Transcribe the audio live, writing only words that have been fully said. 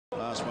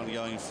last one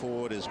going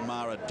forward is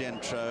Mara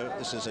Dentro.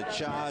 This is a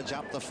charge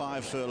up the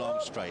 5 furlong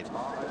straight.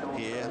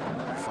 Here,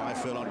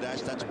 5 furlong dash,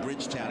 that's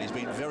Bridgetown. He's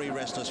been very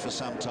restless for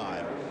some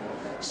time.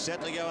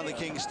 Set to go on the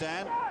King's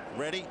stand.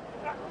 Ready.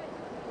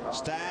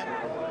 Stand.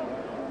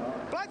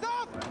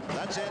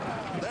 That's it.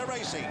 They're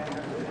racing.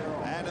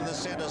 And in the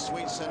centre,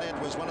 Sweet Sonnet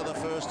was one of the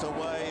first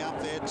away. Up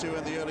there, too,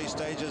 in the early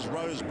stages.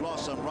 Rose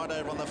Blossom right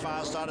over on the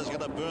far side is going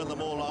to burn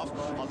them all off.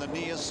 On the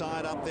near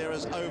side, up there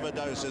is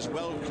Overdose, is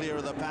well clear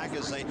of the pack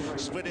as they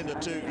split into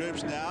 2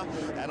 groups now.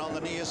 And on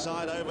the near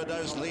side,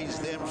 Overdose leads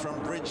them from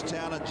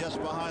Bridgetown, and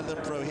just behind them,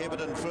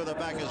 Prohibit, and further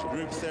back is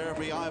Group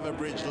Therapy,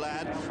 Iverbridge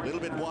Lad. A little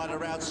bit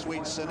wider out,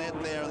 Sweet Sonnet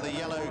there in the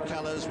yellow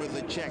colours with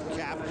the check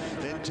cap.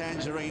 Then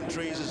Tangerine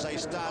Trees as they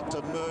start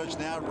to merge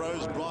now.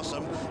 Rose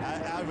Blossom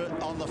over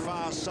on the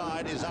far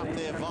side is up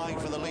there vying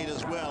for the lead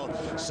as well.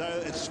 So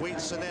it's Sweet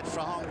Sonnet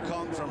for Hong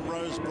Kong from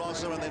Rose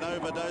Blossom, and then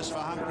Overdose for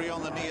Hungary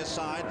on the near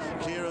side.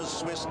 Kira's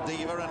Swiss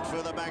Diva, and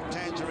further back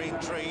Tangerine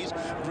Trees.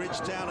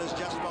 Bridgetown is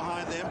just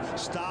behind them.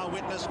 Star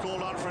Witness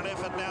called on for an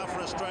effort now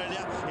for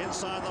Australia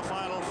inside the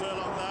final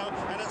furlong though,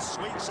 and it's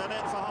Sweet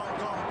Sonnet for Hong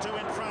Kong, 2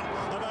 in front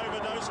of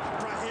Overdose.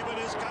 Prohibit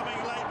is coming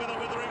late with a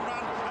withering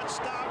run, and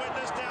Star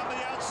Witness down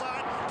the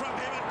outside.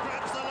 Prohibit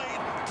grabs the lead.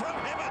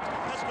 Prohibit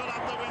has got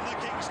up to win the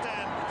King's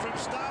stand from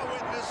Star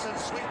Witness and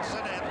Sweet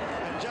Sonnet,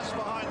 and just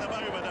behind them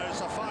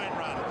Overdose, a fine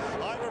run.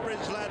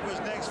 Iverbridge Lad was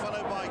next,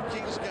 followed by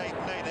Kingsgate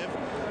Native.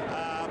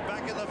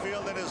 Back in the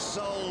field then is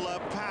Soul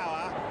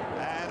Power,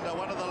 and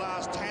one of the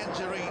last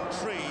Tangerine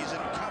Trees in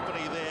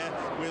company there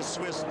with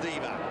Swiss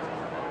Diva.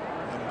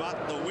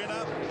 But the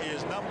winner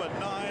is number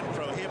 9,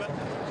 Prohibit,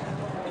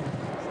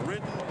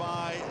 ridden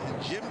by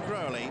Jim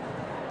Crowley.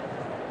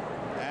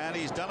 And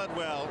he's done it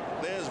well.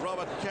 There's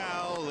Robert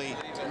Cowell, the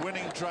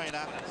winning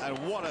trainer, and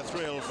what a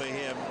thrill for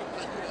him.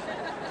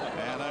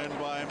 And owned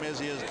by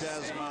Messiers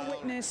Dasma.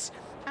 Witness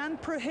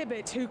and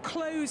Prohibit, who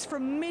close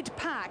from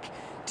mid-pack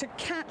to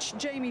catch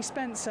Jamie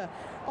Spencer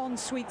on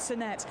Sweet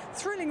Sonnet.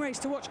 Thrilling race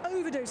to watch.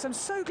 Overdose, I'm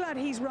so glad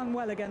he's run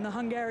well again, the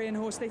Hungarian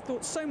horse. They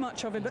thought so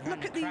much of him, but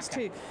look at these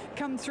two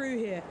come through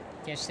here.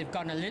 Yes, they've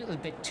gone a little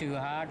bit too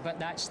hard, but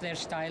that's their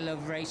style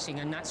of racing,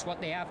 and that's what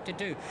they have to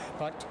do.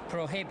 But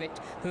Prohibit,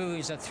 who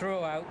is a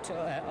throwout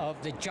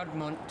of the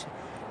Juddmonte,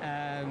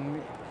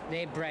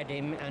 they bred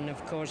him, and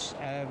of course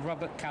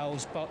Robert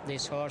Cowell's bought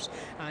this horse,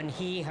 and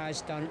he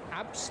has done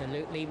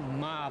absolutely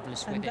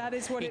marvellous with it. And that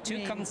is what it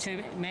means. He took him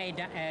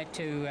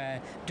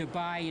to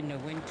Dubai in the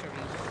winter.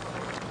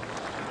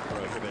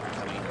 Prohibit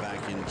coming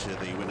back into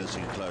the winner's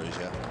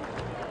enclosure.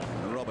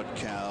 Robert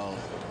Cowell,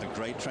 a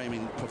great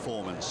training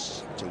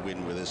performance to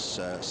win with this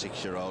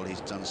 6-year-old.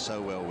 He's done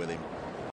so well with him.